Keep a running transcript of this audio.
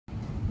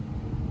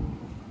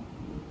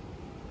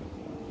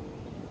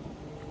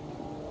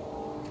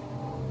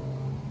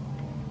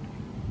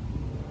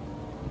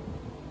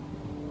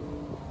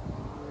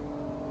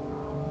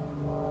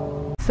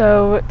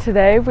So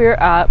today we're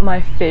at my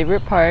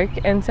favorite park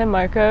in San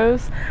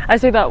Marcos. I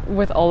say that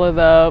with all of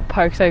the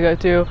parks I go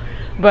to,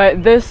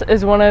 but this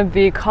is one of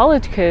the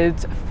college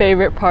kids'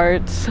 favorite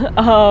parts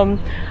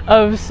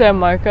of San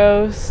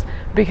Marcos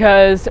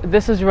because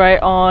this is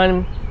right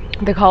on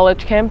the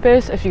college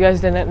campus. If you guys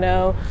didn't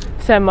know,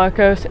 San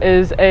Marcos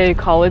is a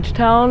college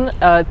town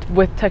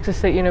with Texas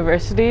State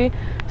University.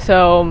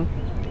 So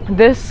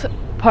this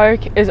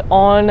park is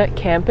on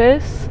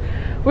campus,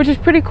 which is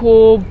pretty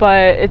cool,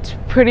 but it's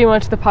pretty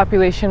much the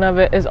population of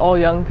it is all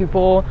young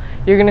people.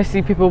 You're gonna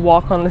see people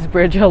walk on this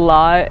bridge a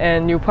lot,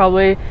 and you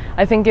probably,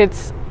 I think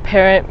it's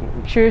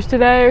parent pictures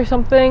today or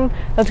something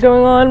that's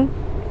going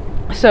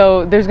on.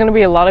 So there's gonna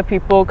be a lot of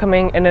people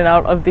coming in and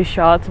out of these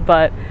shots,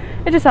 but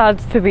it just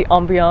adds to the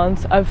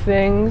ambiance of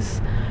things.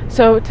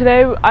 So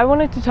today I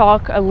wanted to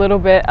talk a little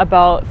bit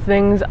about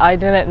things I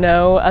didn't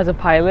know as a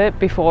pilot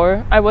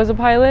before I was a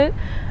pilot.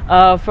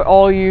 For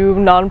all you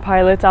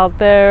non-pilots out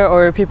there,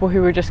 or people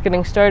who are just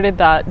getting started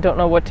that don't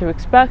know what to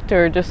expect,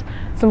 or just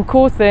some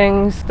cool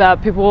things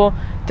that people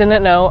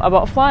didn't know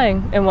about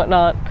flying and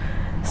whatnot.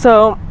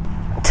 So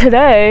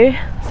today,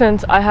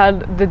 since I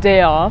had the day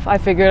off, I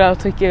figured I'll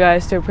take you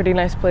guys to a pretty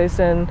nice place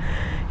and,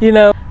 you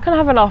know, kind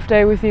of have an off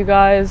day with you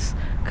guys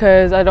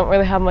because I don't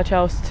really have much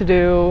else to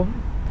do.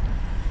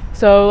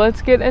 So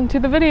let's get into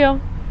the video.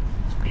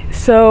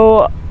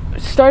 So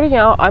starting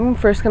out, I'm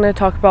first going to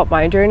talk about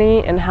my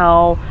journey and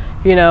how,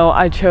 you know,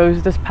 I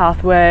chose this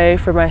pathway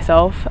for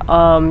myself,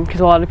 because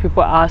a lot of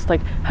people ask,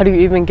 like, how do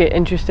you even get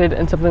interested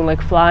in something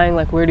like flying?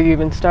 Like, where do you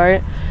even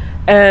start?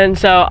 And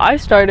so I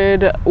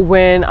started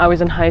when I was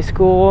in high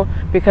school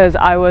because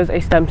I was a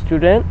STEM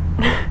student.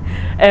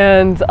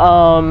 And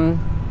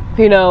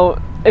you know,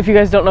 if you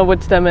guys don't know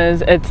what STEM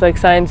is, it's like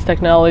science,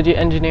 technology,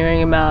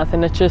 engineering, and math,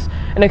 and it's just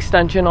an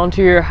extension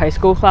onto your high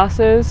school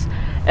classes.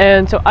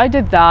 And so I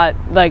did that,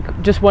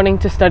 like, just wanting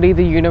to study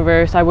the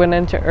universe. I went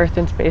into earth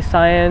and space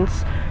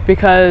science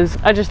because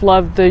I just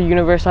loved the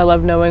universe. I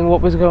loved knowing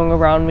what was going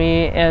around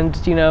me and,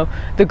 you know,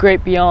 the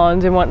great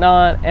beyond and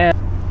whatnot. And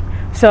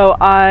so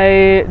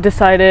I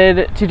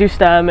decided to do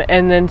STEM,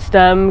 and then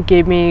STEM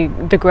gave me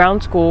the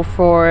ground school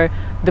for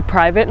the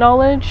private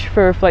knowledge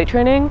for flight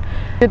training.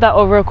 I did that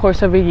over a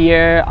course of a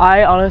year.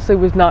 I honestly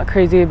was not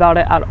crazy about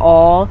it at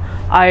all.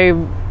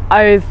 I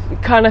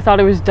kind of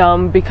thought it was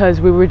dumb because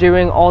we were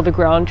doing all the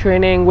ground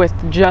training with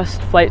just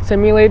flight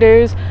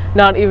simulators,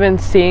 not even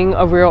seeing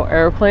a real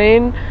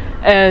airplane.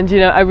 And, you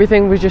know,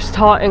 everything was just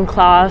taught in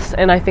class,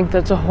 and I think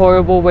that's a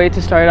horrible way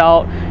to start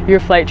out your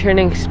flight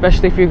training,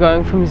 especially if you're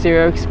going from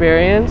zero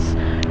experience,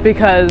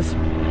 because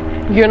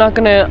you're not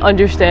going to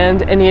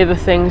understand any of the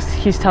things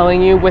he's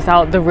telling you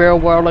without the real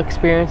world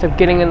experience of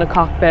getting in the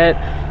cockpit,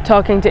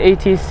 talking to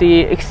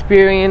ATC,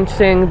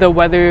 experiencing the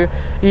weather,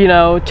 you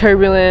know,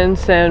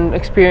 turbulence, and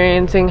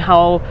experiencing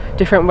how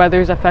different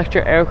weathers affect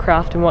your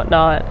aircraft and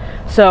whatnot.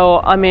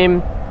 So, I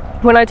mean,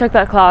 when I took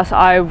that class,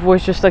 I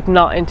was just like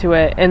not into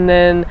it. And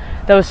then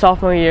that was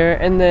sophomore year,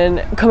 and then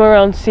come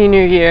around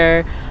senior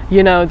year,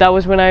 you know, that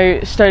was when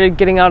I started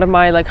getting out of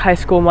my like high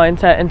school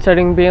mindset and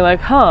starting being like,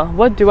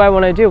 what do I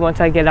want to do once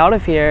I get out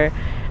of here?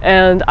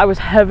 And I was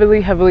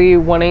heavily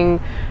wanting,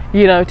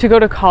 you know, to go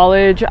to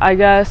college, I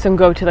guess, and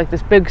go to like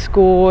this big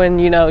school and,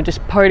 you know,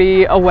 just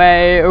party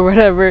away or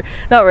whatever.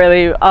 Not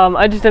really.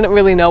 I just didn't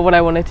really know what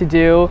I wanted to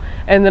do.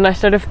 And then I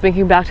started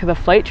thinking back to the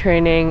flight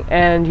training,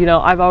 and, you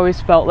know, I've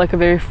always felt like a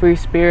very free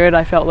spirit.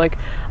 I felt like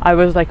I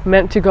was like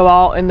meant to go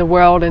out in the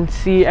world and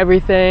see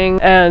everything.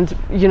 And,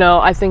 you know,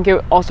 I think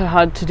it also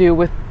had to do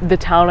with the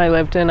town I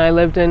lived in. I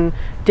lived in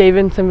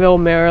Davidsonville,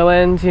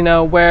 Maryland, you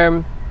know,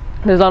 where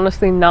there's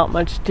honestly not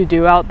much to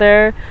do out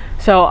there.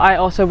 So I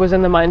also was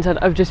in the mindset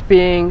of just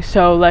being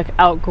so like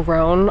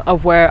outgrown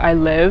of where I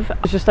live.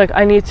 It's just like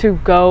I need to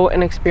go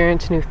and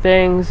experience new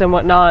things and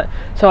whatnot.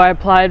 So I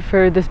applied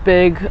for this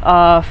big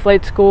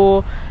flight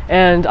school,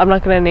 and I'm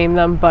not gonna name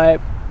them,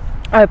 but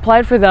I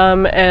applied for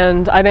them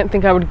and I didn't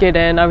think I would get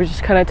in. I was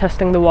just kind of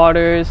testing the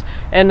waters,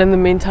 and in the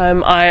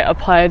meantime I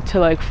applied to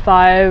like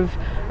 5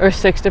 or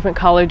 6 different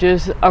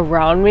colleges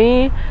around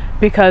me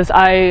because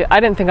I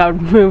didn't think I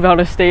would move out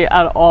of state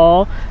at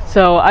all.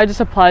 So I just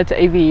applied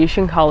to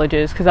aviation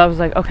colleges because I was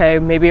like, okay,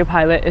 maybe a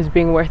pilot is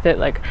being worth it.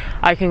 Like,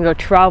 I can go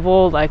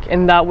travel, like,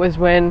 and that was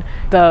when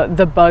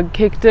the bug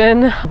kicked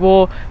in.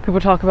 Well,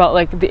 people talk about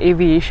like the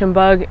aviation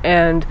bug,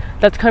 and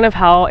that's kind of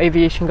how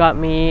aviation got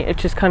me.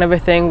 It's just kind of a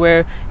thing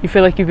where you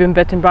feel like you've been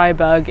bitten by a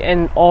bug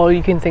and all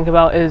you can think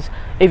about is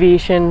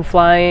aviation,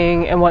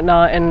 flying and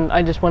whatnot, and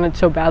I just wanted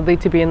so badly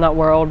to be in that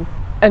world.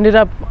 Ended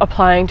up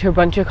applying to a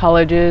bunch of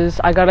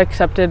colleges. I got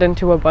accepted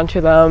into a bunch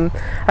of them.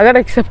 I got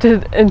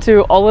accepted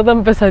into all of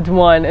them besides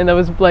one, and that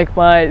was like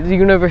the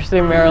University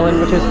of Maryland,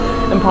 which is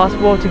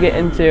impossible to get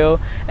into.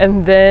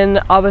 And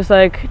then I was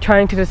like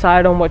trying to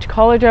decide on which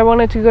college I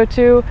wanted to go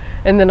to,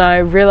 and then I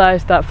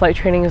realized that flight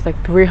training is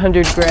like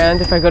 300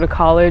 grand if I go to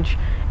college,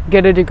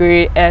 get a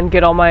degree, and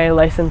get all my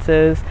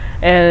licenses.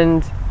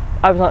 And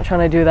I was not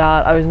trying to do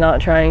that. I was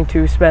not trying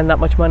to spend that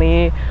much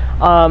money,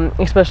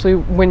 especially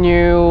when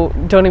you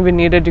don't even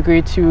need a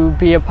degree to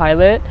be a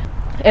pilot.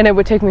 and it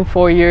would take me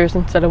 4 years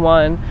instead of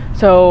 1.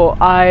 So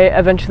I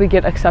eventually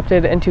get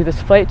accepted into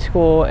this flight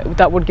school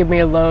that would give me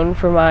a loan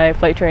for my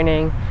flight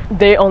training.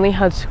 They only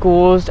had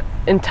schools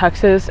in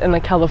Texas and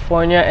like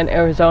California and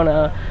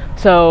Arizona,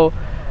 so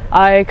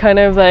I kind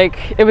of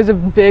like, it was a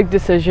big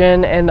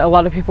decision and a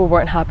lot of people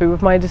weren't happy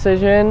with my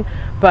decision,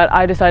 but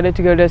I decided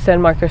to go to San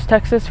Marcos,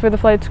 Texas for the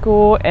flight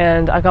school,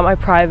 and I got my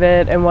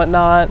private and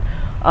whatnot,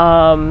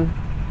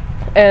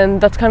 and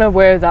that's kind of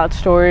where that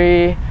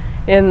story.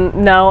 And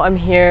now I'm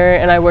here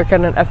and I work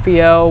at an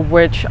FBO,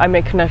 which I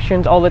make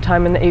connections all the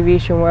time in the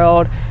aviation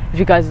world. If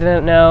you guys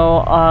didn't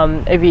know,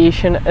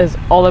 aviation is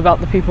all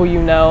about the people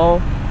you know,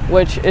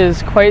 which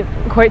is quite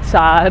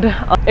sad.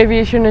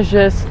 Aviation is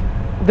just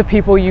the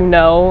people you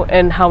know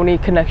and how many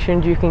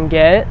connections you can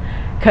get,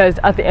 because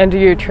at the end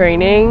of your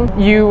training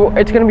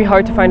it's going to be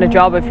hard to find a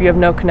job if you have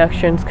no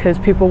connections, because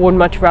people would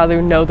much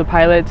rather know the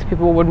pilots.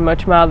 People would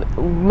much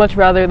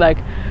rather like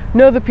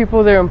know the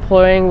people they're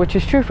employing, which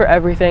is true for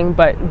everything,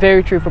 but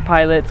very true for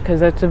pilots,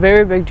 because it's a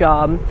very big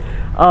job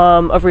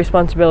of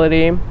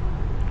responsibility.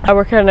 I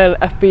work at an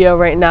FBO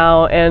right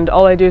now, and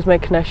all I do is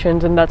make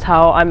connections, and that's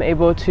how I'm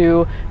able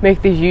to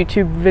make these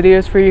YouTube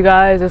videos for you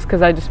guys, is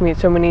because I just meet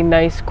so many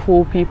nice,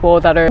 cool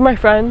people that are my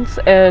friends,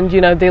 and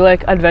you know, they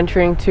like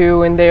adventuring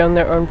too, and they own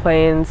their own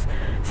planes.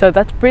 So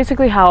that's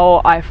basically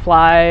how I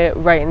fly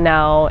right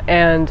now,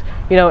 and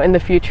you know, in the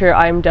future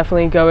I'm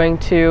definitely going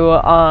to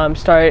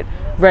start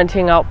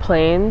renting out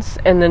planes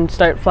and then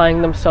start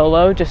flying them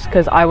solo, just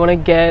because I want to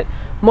get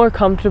more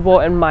comfortable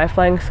in my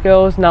flying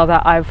skills. Now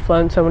that I've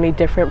flown so many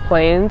different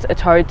planes,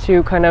 it's hard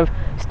to kind of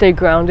stay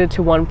grounded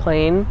to one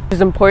plane, which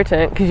is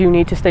important because you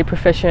need to stay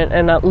proficient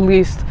in at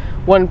least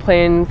one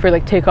plane for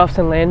like takeoffs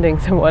and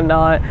landings and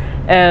whatnot.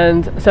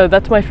 And so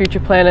that's my future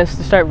plan, is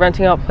to start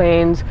renting out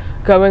planes,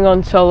 going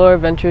on solo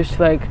adventures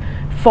to like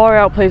far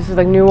out places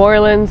like New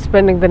Orleans,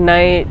 spending the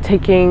night,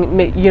 making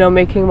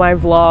my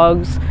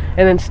vlogs,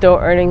 and then still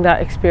earning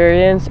that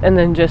experience, and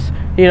then just,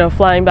 you know,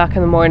 flying back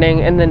in the morning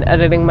and then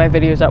editing my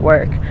videos at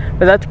work.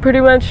 But that's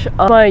pretty much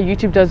my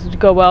YouTube does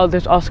go well.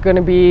 There's also going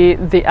to be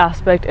the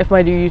aspect, if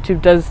my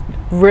YouTube does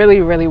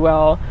really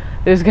well,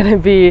 there's going to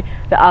be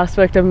the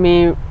aspect of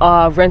me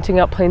renting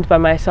out planes by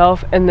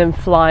myself and then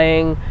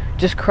flying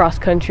just cross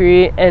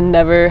country and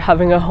never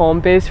having a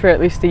home base for at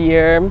least a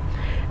year,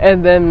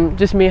 and then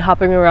just me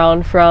hopping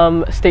around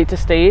from state to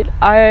state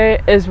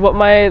is what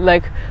my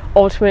like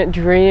ultimate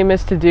dream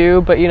is to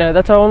do. But you know,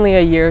 that's only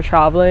a year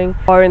traveling.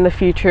 Or in the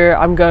future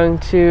I'm going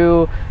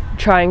to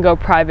try and go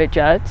private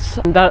jets.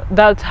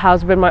 That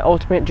has been my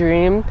ultimate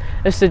dream,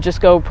 is to just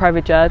go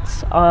private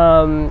jets.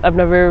 I've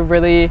never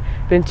really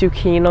been too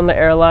keen on the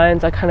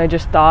airlines. I kind of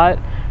just thought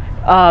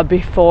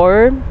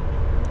before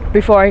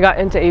I got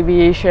into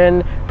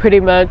aviation, pretty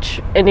much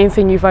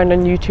anything you find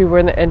on YouTube or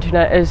on the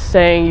internet is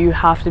saying you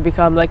have to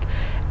become like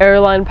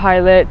airline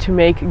pilot to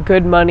make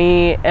good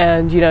money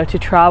and, you know, to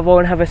travel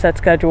and have a set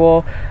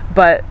schedule.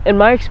 But in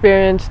my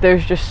experience,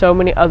 there's just so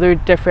many other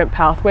different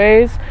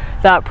pathways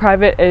that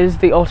private is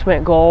the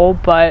ultimate goal.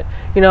 But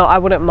you know, I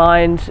wouldn't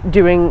mind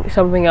doing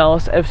something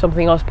else if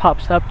something else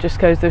pops up, just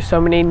because there's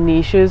so many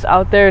niches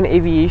out there in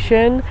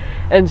aviation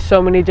and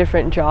so many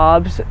different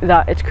jobs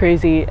that it's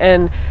crazy.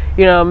 And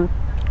you know,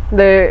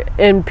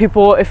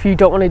 people, if you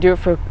don't want to do it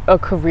for a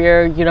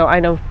career, you know, I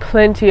know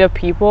plenty of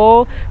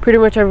people, pretty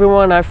much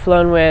everyone I've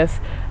flown with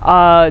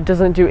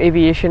doesn't do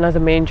aviation as a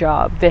main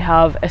job. They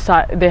have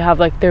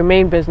like their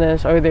main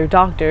business, or they're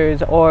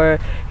doctors, or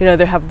you know,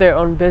 they have their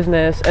own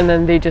business, and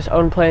then they just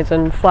own planes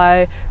and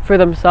fly for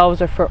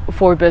themselves or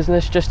for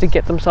business, just to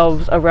get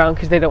themselves around,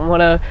 because they don't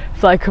want to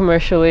fly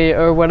commercially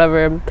or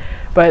whatever.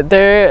 But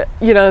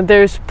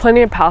there's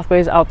plenty of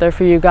pathways out there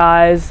for you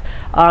guys.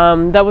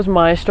 That was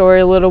my story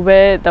a little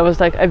bit. That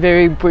was like a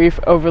very brief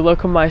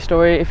overlook of my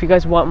story. If you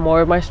guys want more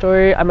of my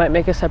story, I might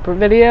make a separate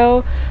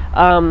video,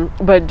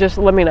 but just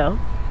let me know.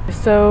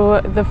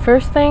 So the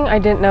first thing I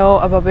didn't know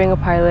about being a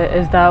pilot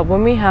is that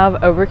when we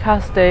have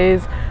overcast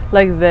days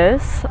like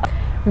this,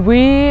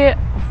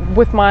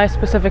 with my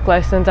specific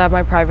license, I have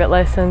my private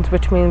license,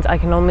 which means I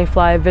can only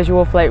fly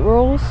visual flight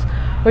rules,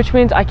 which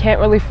means I can't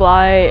really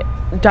fly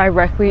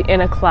directly in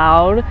a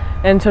cloud.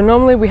 And so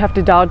normally we have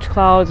to dodge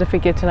clouds if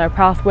it gets in our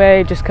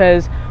pathway, just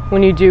because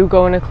when you do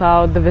go in a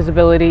cloud, the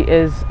visibility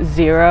is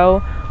 0,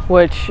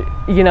 which,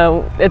 you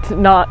know, it's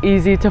not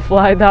easy to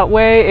fly that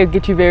way. It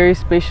gets you very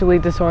spatially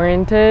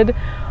disoriented,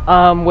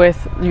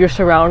 with your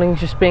surroundings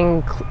just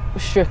being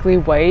strictly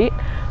white.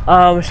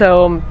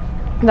 So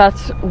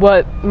that's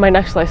what my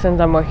next license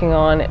I'm working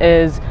on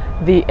is,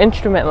 the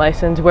instrument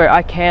license, where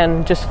I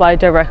can just fly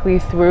directly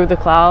through the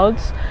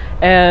clouds.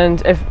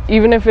 And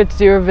even if it's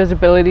 0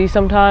 visibility,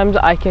 sometimes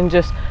I can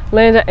just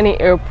land at any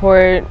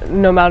airport,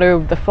 no matter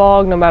the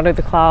fog, no matter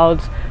the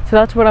clouds. So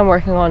that's what I'm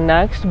working on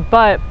next.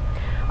 But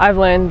I've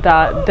learned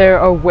that there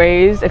are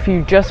ways, if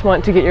you just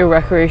want to get your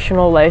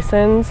recreational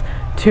license,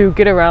 to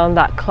get around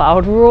that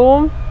cloud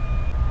rule.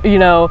 You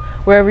know,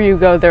 wherever you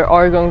go, there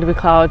are going to be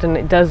clouds, and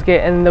it does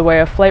get in the way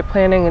of flight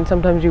planning, and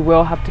sometimes you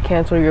will have to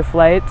cancel your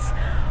flights.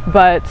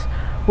 But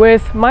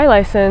with my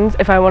license,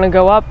 if I want to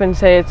go up and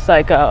say it's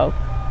like a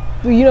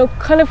you know,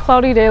 kind of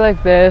cloudy day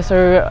like this,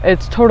 or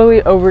it's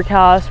totally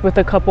overcast with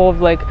a couple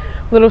of like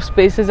little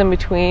spaces in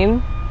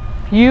between,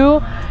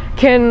 you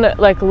can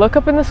like look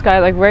up in the sky.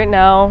 Like right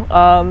now,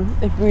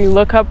 if we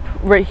look up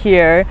right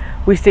here,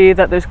 we see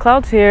that there's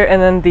clouds here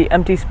and then the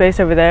empty space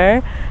over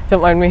there.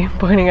 Don't mind me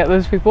pointing at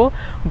those people,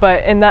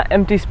 but in that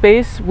empty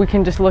space we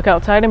can just look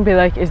outside and be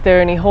like, is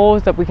there any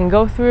holes that we can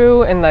go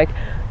through and like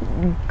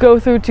go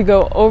through to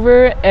go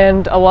over?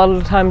 And a lot of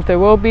the times there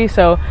will be.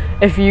 So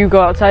if you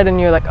go outside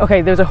and you're like,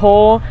 okay, there's a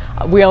hole,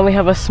 we only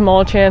have a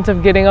small chance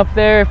of getting up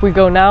there if we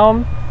go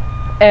now,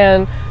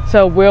 and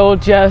so we'll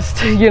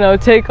just, you know,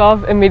 take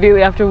off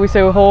immediately after we see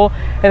a hole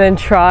and then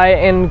try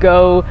and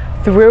go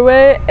through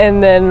it.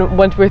 And then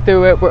once we're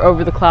through it, we're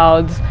over the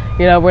clouds.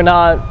 You know, we're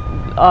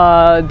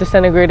not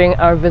disintegrating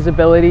our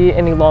visibility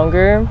any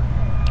longer.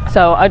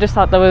 So I just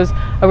thought that was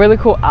a really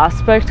cool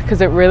aspect,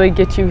 because it really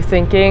gets you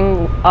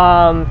thinking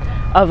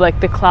of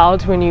like the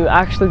clouds when you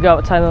actually go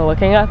outside and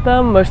looking at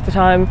them. Most of the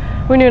time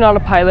when you're not a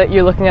pilot,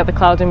 you're looking at the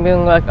clouds and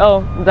being like,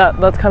 oh,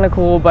 that's kind of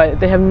cool,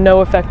 but they have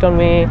no effect on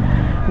me.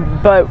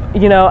 But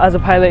you know, as a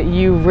pilot,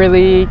 you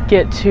really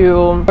get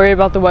to worry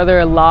about the weather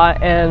a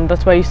lot, and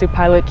that's why you see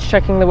pilots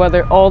checking the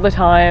weather all the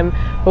time.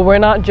 But we're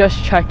not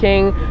just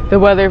checking the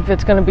weather if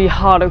it's going to be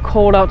hot or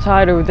cold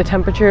outside, or the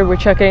temperature. We're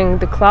checking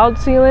the cloud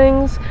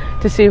ceilings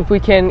to see if we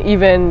can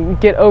even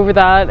get over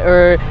that,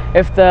 or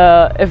if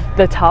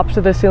the tops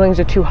of the ceilings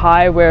are too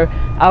high where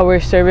our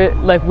service,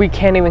 like we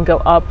can't even go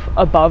up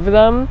above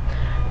them,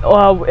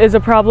 is a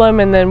problem.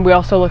 And then we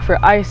also look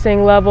for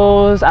icing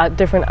levels at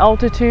different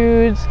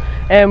altitudes,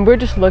 and we're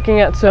just looking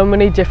at so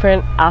many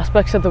different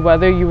aspects of the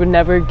weather you would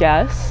never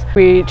guess.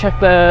 We check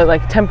the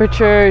like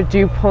temperature,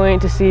 dew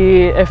point, to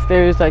see if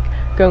there's like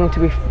going to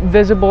be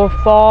visible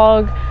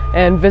fog,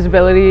 and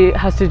visibility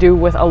has to do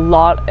with a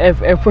lot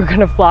if we're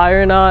gonna fly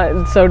or not,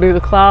 and so do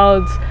the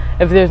clouds.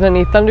 If there's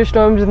any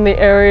thunderstorms in the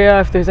area,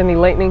 if there's any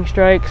lightning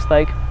strikes,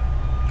 like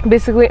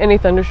basically any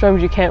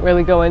thunderstorms you can't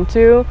really go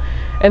into.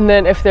 And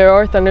then if there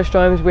are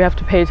thunderstorms, we have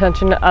to pay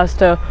attention as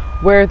to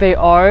where they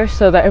are,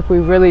 so that if we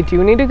really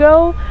do need to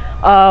go,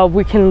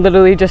 we can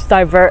literally just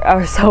divert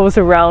ourselves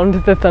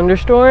around the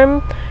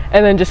thunderstorm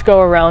and then just go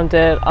around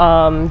it.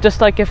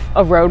 Just like if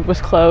a road was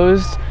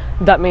closed,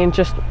 that means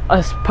just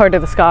a part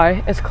of the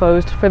sky is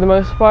closed for the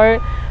most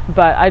part.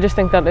 But I just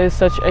think that is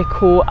such a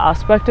cool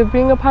aspect of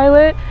being a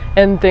pilot,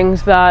 and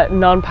things that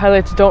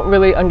non-pilots don't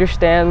really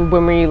understand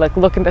when we like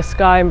look in the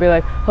sky and be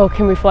like, oh,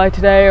 can we fly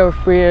today? Or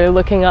if we're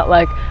looking at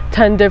like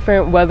 10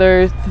 different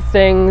weather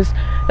things,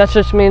 that's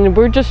just mean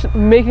we're just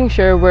making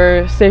sure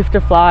we're safe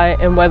to fly,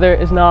 and weather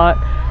is not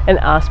an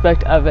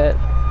aspect of it.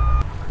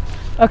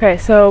 Okay,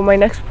 so my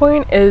next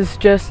point is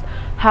just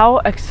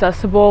how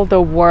accessible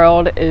the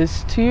world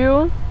is to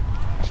you.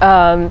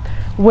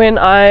 When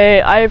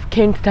I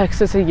came to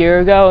Texas a year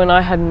ago, and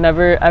I had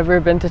never ever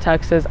been to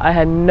Texas. I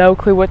had no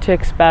clue what to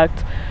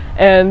expect,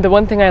 and the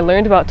one thing I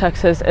learned about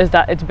Texas is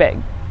that it's big.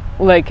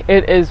 Like,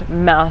 it is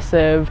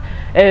massive.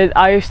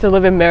 I used to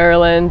live in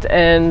Maryland,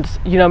 and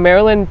you know,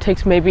 Maryland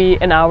takes maybe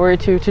an hour or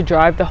two to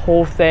drive the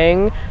whole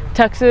thing.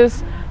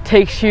 Texas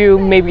takes you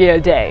maybe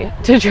a day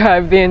to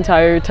drive the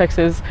entire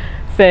Texas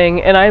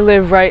thing, and I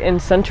live right in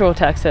central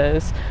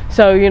Texas.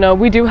 So you know,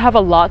 we do have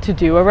a lot to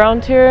do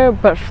around here,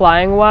 but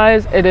flying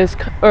wise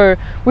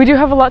we do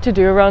have a lot to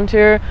do around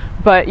here,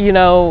 but you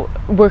know,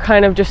 we're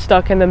kind of just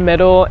stuck in the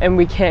middle, and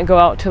we can't go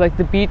out to like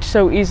the beach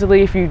so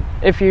easily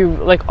if you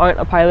like aren't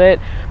a pilot.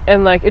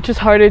 And like, it's just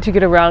harder to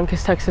get around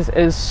because Texas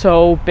is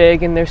so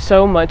big and there's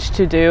so much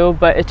to do,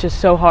 but it's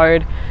just so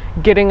hard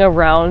getting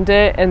around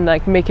it and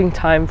like making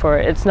time for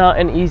it. It's not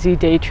an easy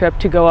day trip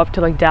to go up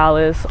to like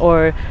Dallas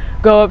or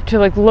go up to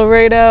like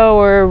Laredo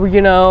or, you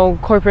know,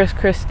 Corpus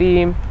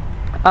Christi.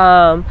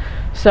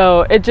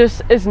 So it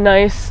just is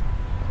nice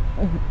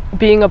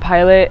being a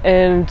pilot,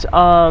 and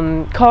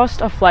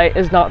cost of flight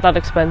is not that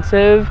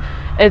expensive.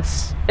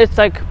 It's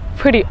like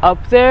pretty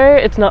up there.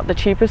 It's not the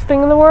cheapest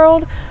thing in the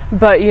world,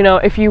 but you know,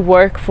 if you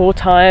work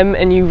full-time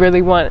and you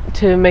really want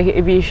to make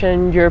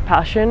aviation your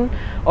passion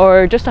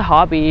or just a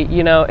hobby,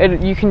 you know,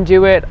 you can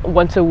do it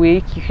once a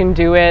week, you can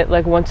do it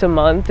like once a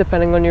month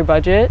depending on your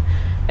budget,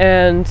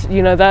 and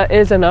you know, that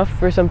is enough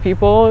for some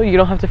people. You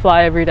don't have to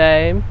fly every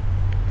day.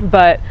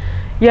 But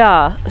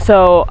yeah,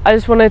 so I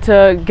just wanted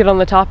to get on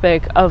the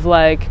topic of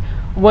like,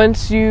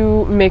 once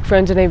you make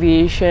friends in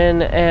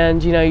aviation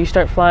and you know, you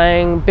start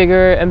flying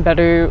bigger and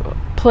better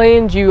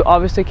planes, you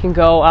obviously can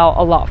go out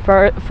a lot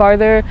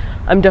farther.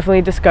 I'm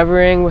definitely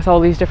discovering with all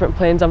these different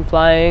planes I'm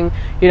flying,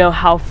 you know,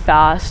 how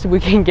fast we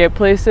can get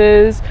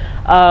places.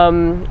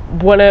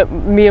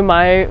 Me and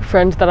my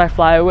friends that I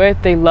fly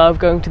with, they love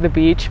going to the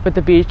beach, but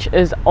the beach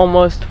is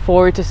almost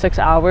 4 to 6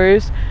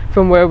 hours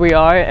from where we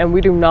are, and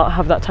we do not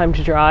have that time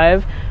to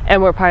drive,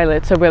 and we're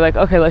pilots, so we're like,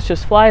 okay, let's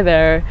just fly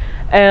there.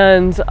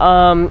 And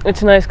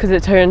it's nice because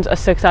it turns a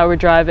 6-hour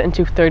drive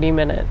into 30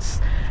 minutes.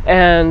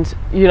 And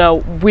you know,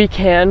 we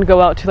can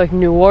go out to like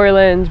New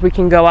Orleans, we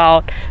can go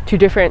out to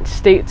different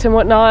states and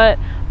whatnot,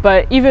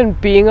 but even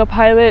being a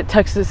pilot,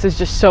 Texas is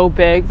just so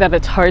big that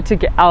it's hard to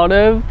get out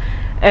of.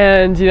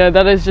 And you know,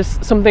 that is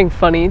just something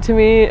funny to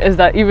me, is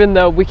that even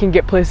though we can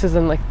get places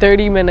in like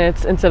 30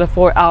 minutes instead of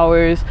 4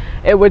 hours,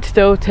 it would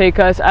still take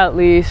us at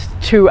least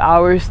 2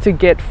 hours to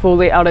get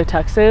fully out of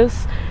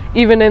Texas.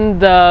 Even in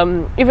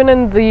the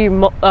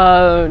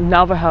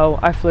Navajo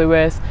I flew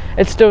with,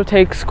 it still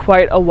takes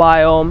quite a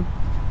while.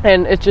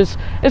 And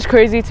it's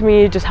crazy to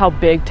me just how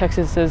big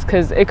Texas is,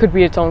 because it could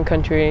be its own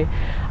country.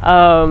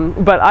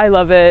 But I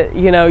love it.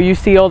 You know, you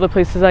see all the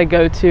places I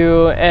go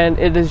to, and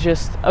it is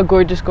just a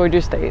gorgeous,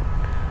 gorgeous state.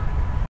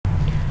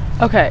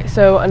 Okay,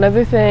 so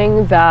another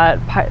thing that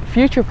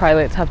future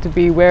pilots have to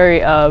be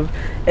wary of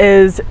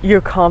is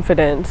your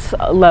confidence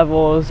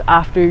levels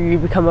after you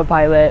become a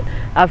pilot,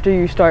 after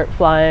you start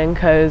flying.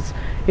 Because,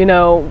 you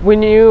know,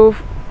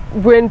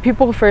 when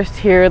people first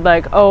hear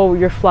like, oh,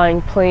 you're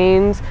flying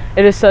planes,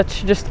 it is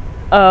such just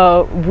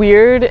a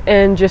weird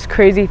and just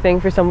crazy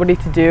thing for somebody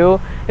to do,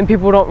 and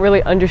people don't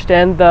really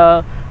understand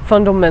the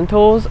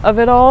fundamentals of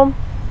it all.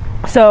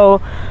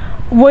 So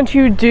once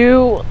you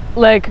do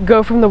like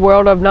go from the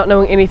world of not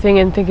knowing anything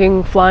and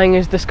thinking flying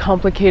is this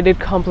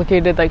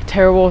complicated like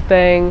terrible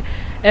thing,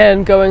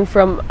 and going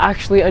from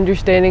actually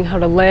understanding how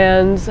to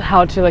land,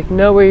 how to like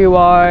know where you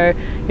are,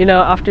 you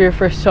know, after your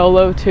first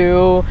solo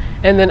too,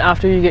 and then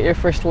after you get your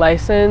first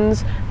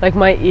license, like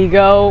my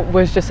ego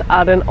was just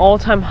at an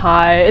all-time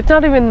high. It's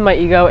not even my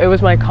ego, it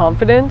was my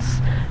confidence,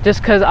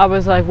 just because I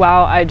was like,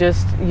 wow, I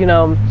just, you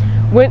know,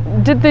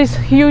 did this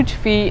huge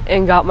feat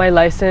and got my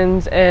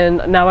license, and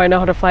now I know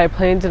how to fly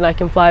planes and I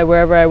can fly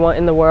wherever I want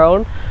in the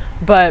world.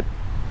 But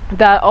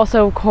that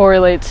also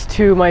correlates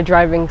to my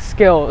driving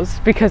skills,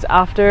 because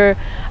after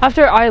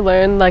I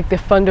learned like the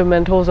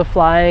fundamentals of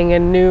flying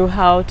and knew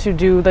how to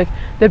do like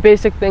the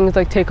basic things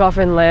like take off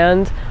and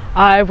land,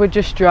 I would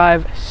just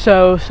drive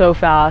so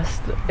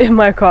fast in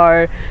my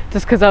car,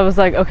 just because I was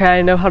like, okay,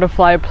 I know how to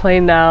fly a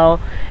plane now.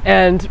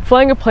 And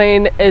flying a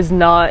plane is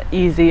not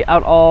easy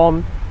at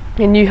all,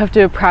 and you have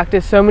to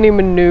practice so many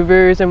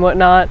maneuvers and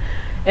whatnot.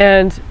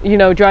 And you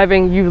know,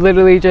 driving, you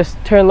literally just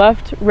turn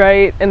left,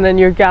 right, and then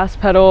your gas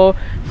pedal.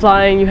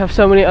 Flying, you have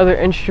so many other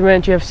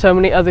instruments, you have so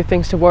many other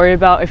things to worry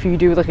about. If you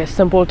do like a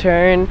simple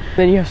turn,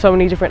 then you have so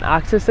many different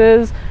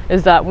axes,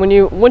 is that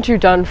once you're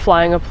done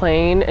flying a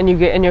plane and you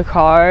get in your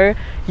car,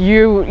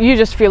 you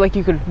just feel like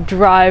you could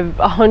drive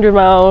 100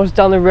 miles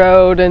down the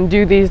road and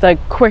do these like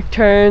quick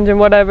turns and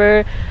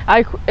whatever.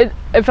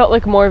 It felt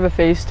like more of a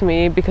phase to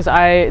me, because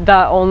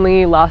that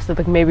only lasted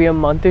like maybe a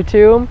month or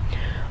two.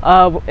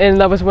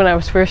 And that was when I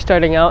was first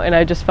starting out, and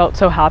I just felt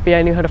so happy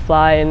I knew how to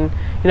fly, and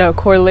you know,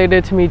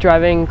 correlated to me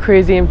driving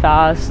crazy and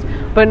fast.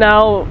 But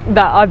now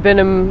that I've been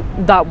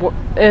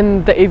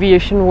in the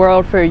aviation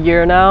world for a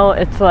year now,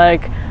 it's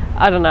like,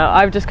 I don't know,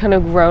 I've just kind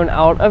of grown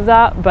out of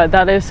that. But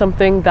that is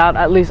something that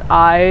at least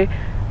I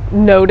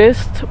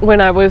noticed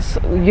when I was,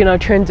 you know,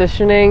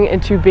 transitioning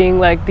into being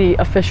like the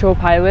official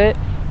pilot.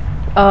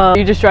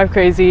 You just drive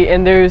crazy,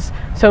 and there's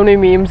so many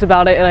memes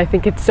about it, and I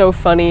think it's so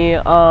funny,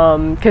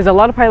 because a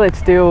lot of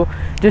pilots do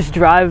just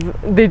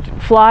they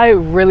fly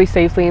really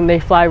safely and they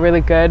fly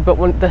really good, but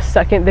when the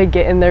second they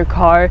get in their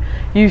car,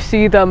 you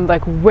see them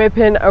like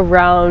whipping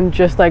around,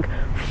 just like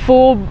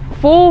full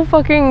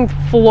fucking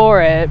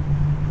floor it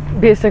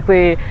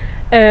basically.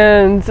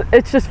 And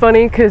it's just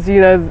funny because,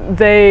 you know,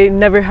 they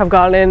never have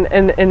gotten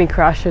in any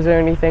crashes or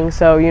anything,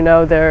 so you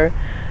know,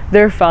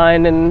 they're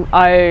fine, and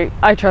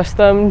I trust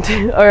them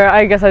or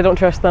I guess I don't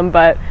trust them,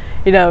 but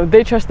you know,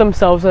 they trust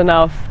themselves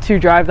enough to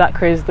drive that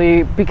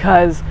crazily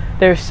because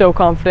they're so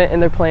confident in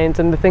their planes,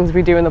 and the things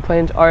we do in the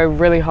planes are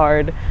really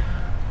hard.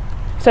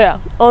 So yeah,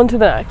 on to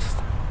the next.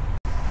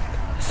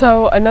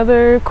 So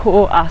another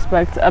cool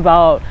aspect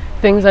about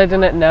things I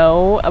didn't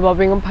know about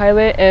being a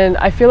pilot, and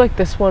I feel like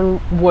this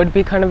one would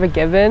be kind of a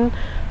given,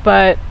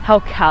 but how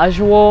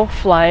casual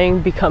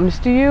flying becomes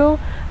to you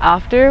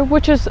after,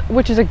 which is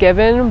a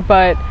given,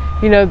 but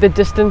you know, the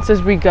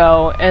distances we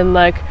go, and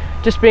like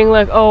just being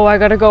like, oh, I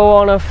gotta go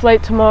on a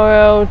flight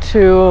tomorrow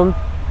to,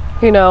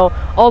 you know,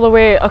 all the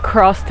way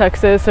across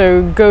Texas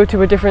or go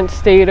to a different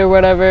state or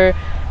whatever,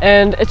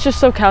 and it's just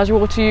so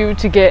casual to you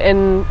to get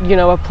in, you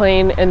know, a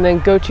plane and then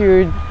go to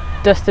your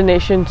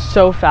destination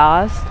so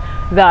fast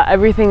that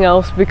everything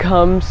else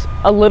becomes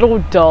a little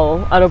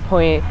dull at a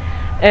point.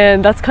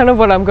 And that's kind of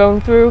what I'm going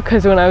through,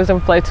 because when I was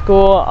in flight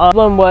school, the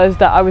problem was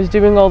that I was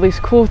doing all these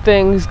cool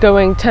things,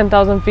 going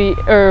 10,000 feet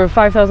or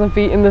 5,000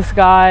 feet in the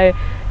sky,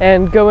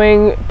 and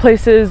going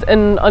places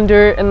in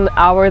under an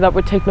hour that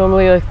would take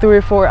normally like 3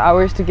 or 4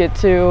 hours to get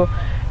to.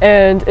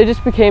 And it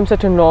just became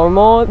such a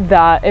normal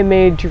that it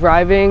made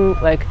driving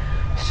like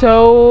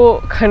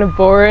so kind of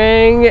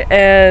boring,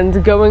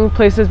 and going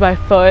places by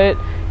foot.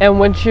 And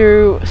once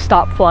you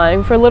stop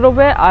flying for a little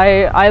bit,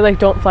 I like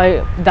don't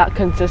fly that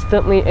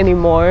consistently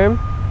anymore.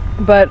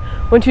 But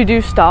once you do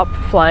stop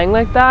flying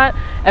like that,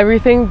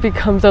 everything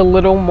becomes a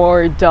little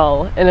more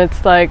dull, and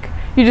it's like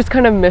you just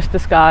kind of miss the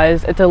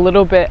skies. It's a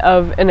little bit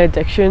of an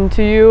addiction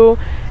to you,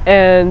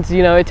 and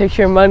you know, it takes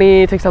your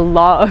money, it takes a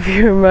lot of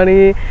your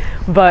money,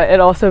 but it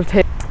also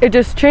takes it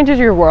just changes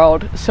your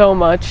world so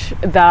much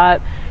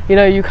that, you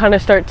know, you kind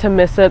of start to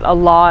miss it a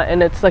lot,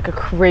 and it's like a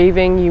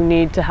craving you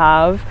need to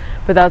have.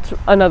 But that's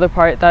another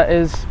part that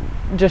is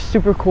just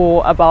super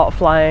cool about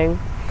flying.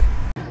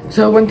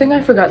 So one thing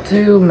I forgot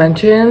to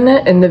mention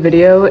in the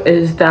video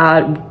is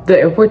that the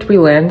airports we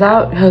land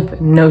at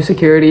have no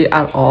security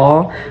at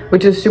all,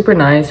 which is super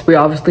nice. We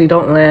obviously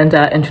don't land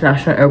at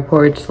international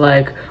airports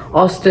like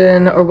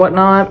Austin or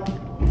whatnot.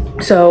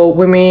 So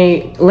when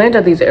we land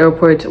at these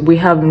airports, we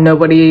have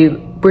nobody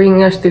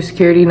bringing us through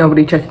security,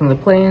 nobody checking the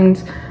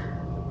planes.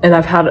 And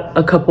I've had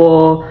a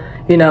couple,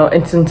 you know,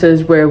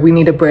 instances where we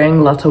need to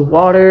bring lots of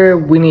water,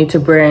 we need to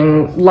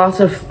bring lots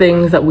of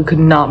things that we could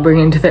not bring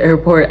into the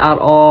airport at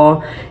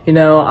all. You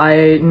know,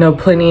 I know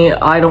plenty,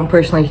 I don't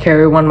personally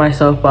carry one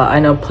myself, but I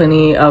know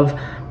plenty of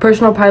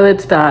personal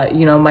pilots that,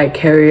 you know, might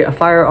carry a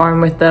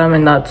firearm with them,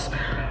 and that's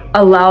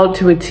allowed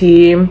to a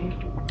T,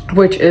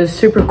 which is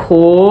super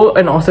cool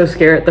and also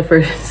scary at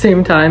the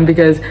same time,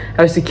 because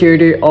our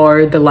security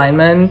are the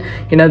linemen,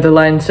 you know, the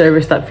line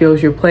service that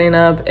fuels your plane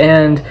up.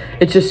 And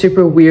it's just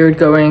super weird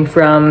going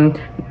from,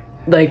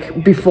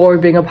 like, before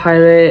being a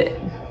pilot,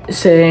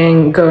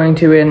 going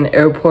to an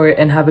airport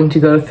and having to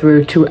go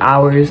through 2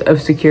 hours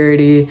of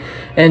security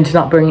and to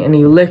not bring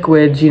any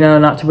liquids, you know,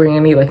 not to bring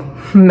any like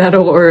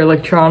metal or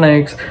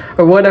electronics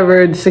or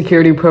whatever the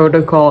security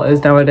protocol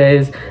is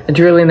nowadays.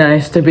 It's really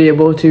nice to be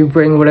able to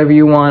bring whatever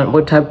you want,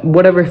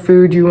 whatever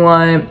food you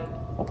want,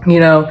 you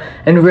know,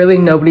 and really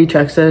nobody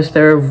checks us.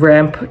 There are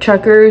ramp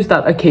checkers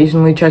that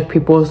occasionally check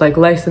people's like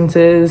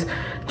licenses,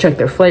 check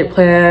their flight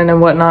plan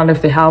and whatnot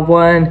if they have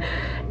one.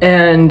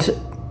 And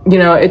you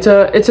know, it's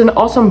an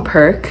awesome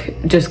perk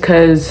just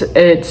because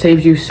it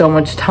saves you so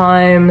much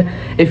time.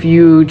 If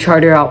you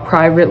charter out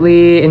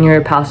privately and you're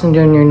a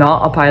passenger and you're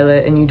not a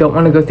pilot and you don't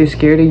want to go through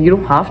security, you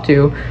don't have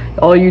to.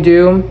 All you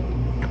do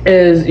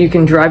is you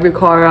can drive your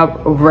car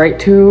up right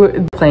to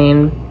the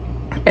plane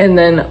and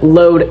then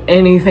load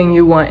anything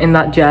you want in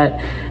that jet,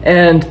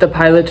 and the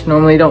pilots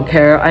normally don't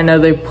care. I know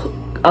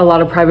a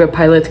lot of private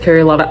pilots carry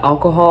a lot of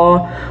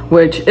alcohol,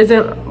 which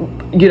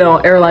isn't, you know,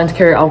 airlines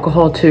carry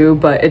alcohol too,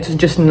 but it's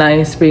just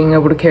nice being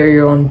able to carry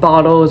your own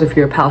bottles. If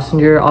you're a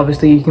passenger,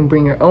 obviously you can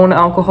bring your own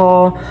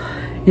alcohol.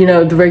 You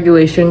know, the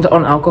regulations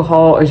on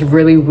alcohol is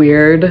really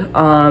weird.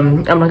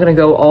 I'm not gonna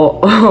go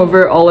all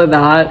over all of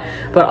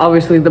that, but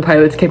obviously the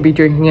pilots can't be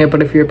drinking it.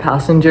 But if you're a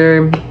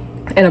passenger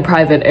in a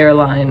private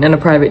airline, in a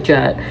private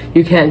jet,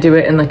 you can't do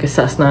it in like a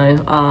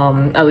Cessna.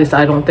 At least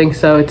I don't think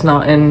so. It's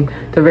not in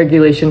the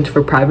regulations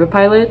for private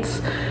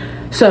pilots.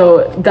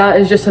 So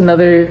that is just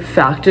another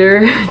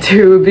factor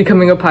to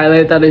becoming a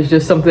pilot. That is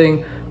just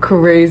something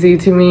crazy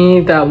to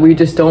me, that we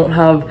just don't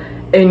have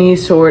any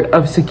sort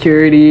of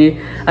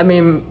security. I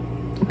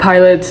mean,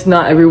 pilots,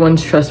 not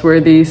everyone's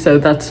trustworthy, so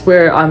that's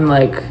where I'm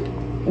like,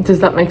 does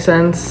that make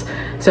sense?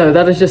 So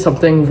that is just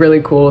something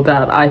really cool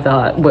that I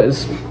thought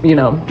was, you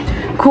know,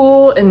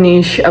 cool and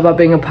niche about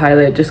being a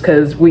pilot, just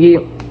because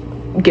we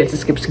get to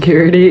skip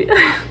security.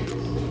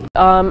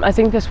 I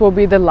think this will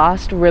be the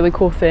last really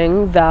cool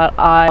thing that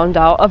I found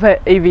out about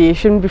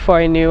aviation before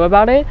I knew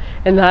about it,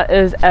 and that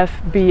is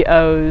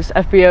FBOs.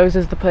 FBOs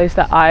is the place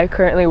that I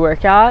currently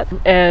work at,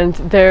 and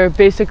they're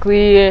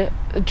basically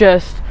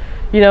just,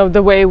 you know,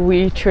 the way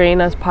we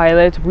train as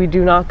pilots. We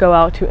do not go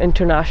out to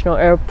international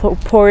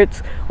airports,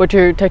 which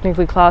are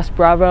technically Class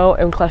Bravo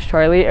and Class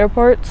Charlie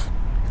airports.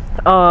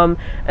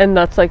 And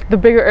that's like the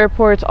bigger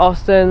airports,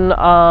 Austin,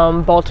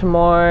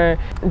 Baltimore,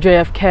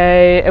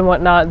 JFK and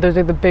whatnot. Those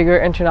are the bigger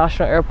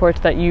international airports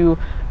that you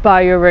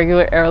buy your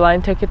regular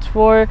airline tickets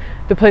for.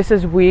 The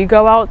places we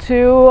go out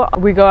to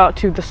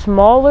the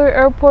smaller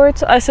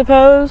airports, I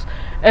suppose,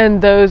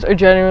 and those are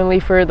generally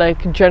for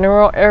like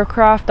general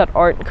aircraft that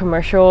aren't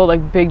commercial,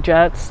 like big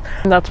jets.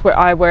 And that's where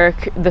I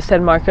work, the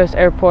San Marcos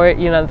airport,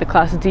 you know, the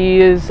Class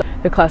D's,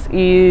 the Class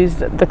E's,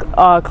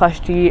 the Class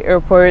G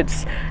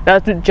airports.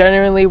 That's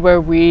generally where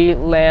we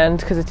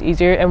land because it's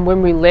easier. And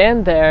when we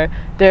land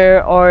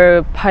there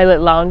are pilot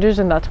lounges,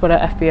 and that's what a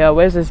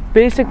FBO is. It's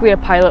basically a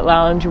pilot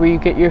lounge where you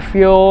get your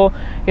fuel.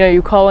 You know,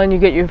 you call in, you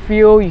get your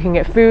fuel, you can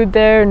get food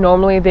there.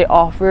 Normally they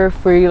offer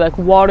free like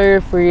water,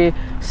 free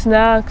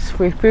snacks,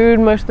 free food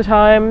most of the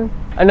time.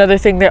 Another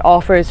thing they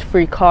offer is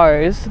free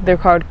cars. They're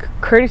called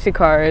courtesy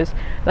cars.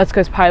 That's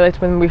because pilots,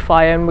 when we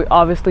fly in, we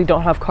obviously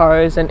don't have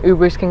cars, and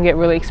Ubers can get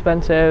really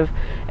expensive.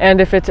 And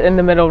if it's in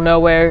the middle of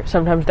nowhere,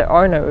 sometimes there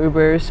are no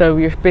Ubers, so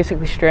you're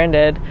basically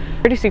stranded.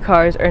 Courtesy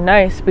cars are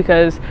nice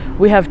because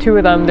we have two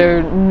of them.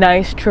 They're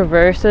nice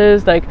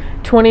Traverses, like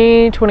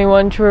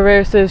 2021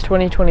 Traverses,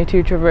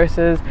 2022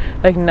 Traverses,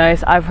 like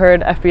nice. I've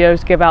heard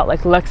FBOs give out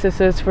like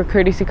Lexuses for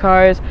courtesy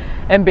cars,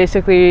 and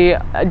basically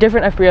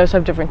different FBOs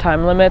have different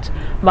time limits.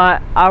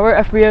 Our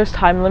FBO's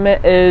time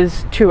limit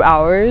is 2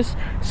 hours.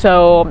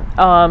 So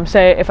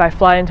say if I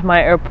fly into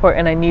my airport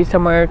and I need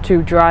somewhere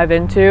to drive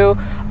into,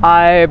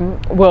 I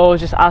will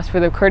just ask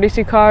for the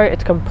courtesy car.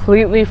 It's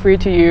completely free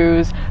to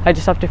use. I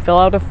just have to fill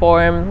out a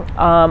form.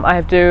 I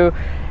have to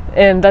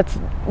and that's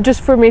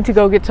just for me to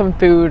go get some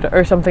food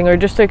or something, or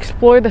just to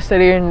explore the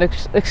city and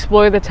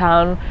explore the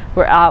town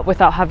we're at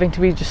without having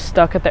to be just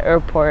stuck at the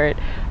airport.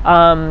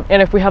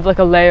 And if we have like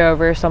a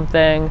layover or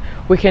something,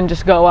 we can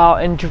just go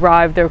out and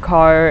drive their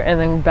car and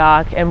then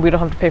back, and we don't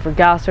have to pay for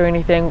gas or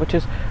anything, which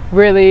is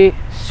really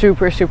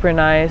super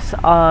nice,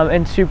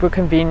 and super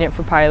convenient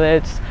for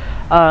pilots.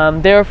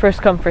 They're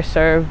first come first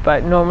serve,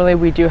 but normally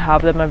we do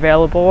have them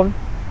available.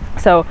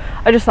 So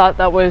I just thought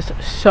that was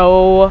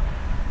so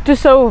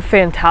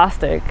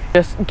fantastic.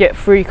 Just get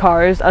free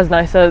cars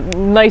nicer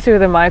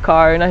than my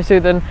car, nicer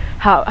than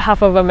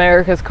half of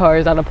America's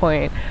cars at a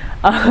point.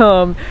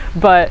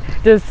 But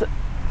just,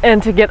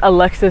 and to get a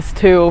Lexus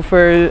too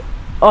for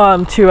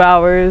 2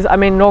 hours. I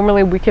mean,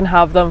 normally we can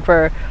have them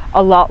for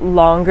a lot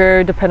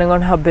longer depending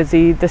on how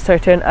busy the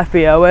certain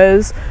FBO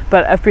is,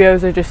 but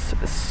FBOs are just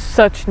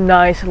such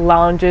nice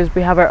lounges.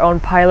 We have our own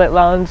pilot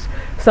lounge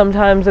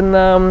sometimes in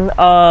them,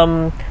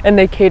 and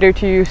they cater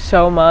to you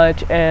so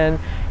much, and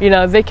you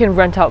know, they can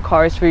rent out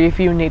cars for you if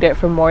you need it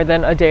for more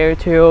than a day or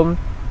two.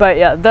 But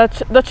yeah,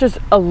 that's just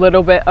a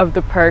little bit of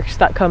the perks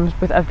that comes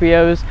with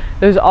FBOs.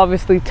 There's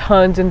obviously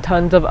tons and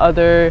tons of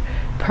other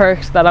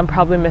perks that I'm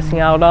probably missing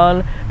out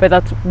on, but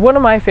that's one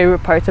of my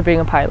favorite parts of being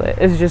a pilot,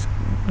 is just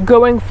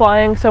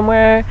flying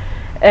somewhere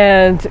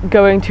and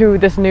going to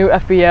this new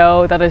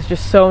FBO that is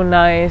just so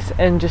nice,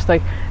 and just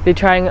like they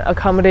try and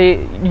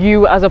accommodate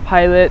you as a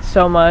pilot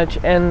so much,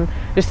 and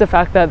just the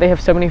fact that they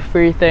have so many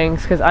free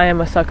things, because I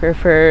am a sucker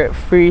for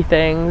free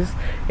things.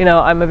 You know,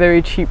 I'm a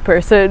very cheap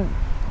person,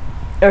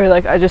 or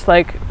like I just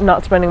like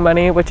not spending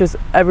money, which is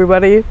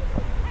everybody.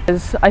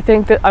 I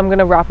think that I'm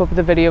gonna wrap up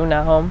the video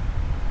now,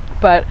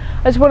 but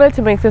I just wanted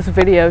to make this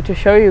video to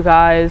show you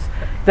guys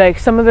like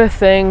some of the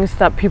things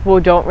that people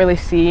don't really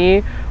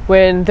see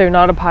when they're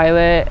not a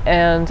pilot,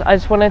 and I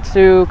just wanted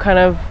to kind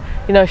of,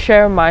 you know,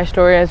 share my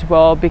story as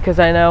well, because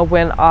I know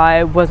when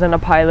I wasn't a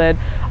pilot,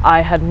 I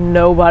had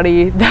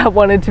nobody that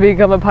wanted to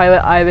become a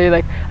pilot either.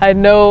 Like I had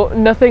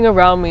nothing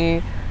around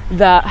me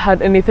that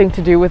had anything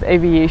to do with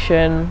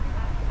aviation,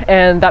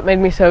 and that made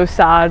me so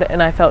sad,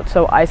 and I felt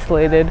so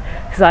isolated,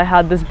 because I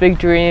had this big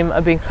dream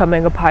of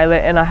becoming a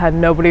pilot and I had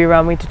nobody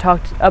around me to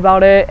talk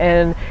about it,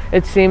 and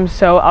it seems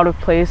so out of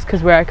place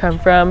because where I come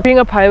from, being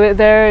a pilot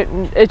there,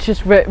 it's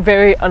just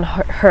very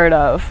unheard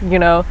of, you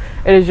know.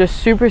 It is just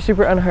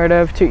super unheard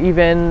of to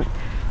even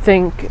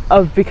think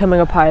of becoming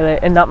a pilot,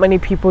 and not many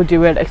people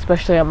do it,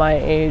 especially at my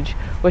age,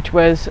 which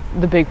was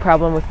the big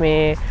problem with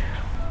me.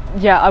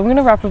 Yeah, I'm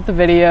gonna wrap up the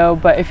video,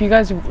 but if you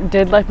guys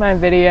did like my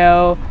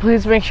video,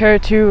 please make sure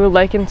to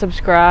like and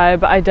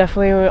subscribe. I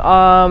definitely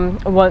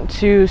want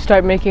to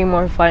start making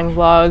more flying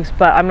vlogs,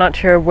 but I'm not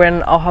sure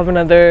when I'll have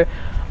another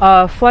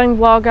flying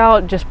vlog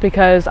out, just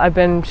because I've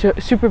been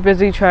super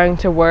busy trying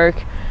to work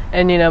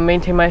and, you know,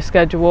 maintain my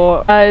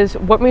schedule. If you guys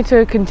want me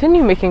to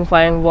continue making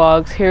flying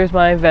vlogs, here's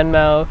my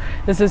Venmo.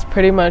 This is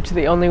pretty much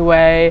the only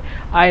way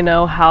I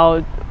know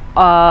how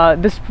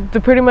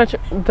pretty much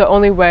the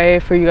only way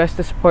for you guys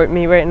to support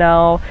me right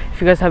now. If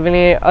you guys have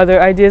any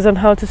other ideas on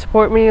how to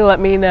support me, let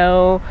me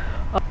know.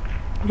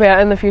 But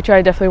yeah, in the future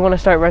I definitely want to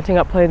start renting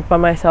out planes by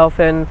myself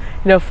and,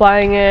 you know,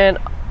 flying in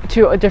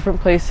to different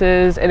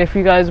places. And if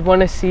you guys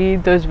want to see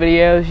those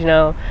videos, you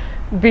know,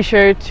 be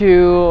sure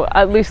to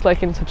at least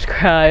like and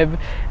subscribe,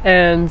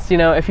 and you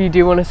know, if you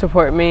do want to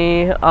support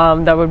me,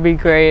 that would be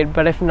great.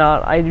 But if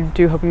not, I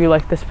do hope you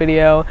like this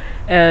video,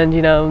 and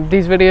you know,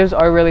 these videos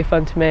are really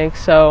fun to make,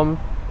 so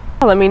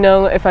let me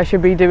know if I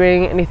should be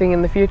doing anything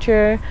in the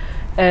future,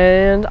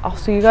 and I'll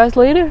see you guys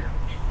later.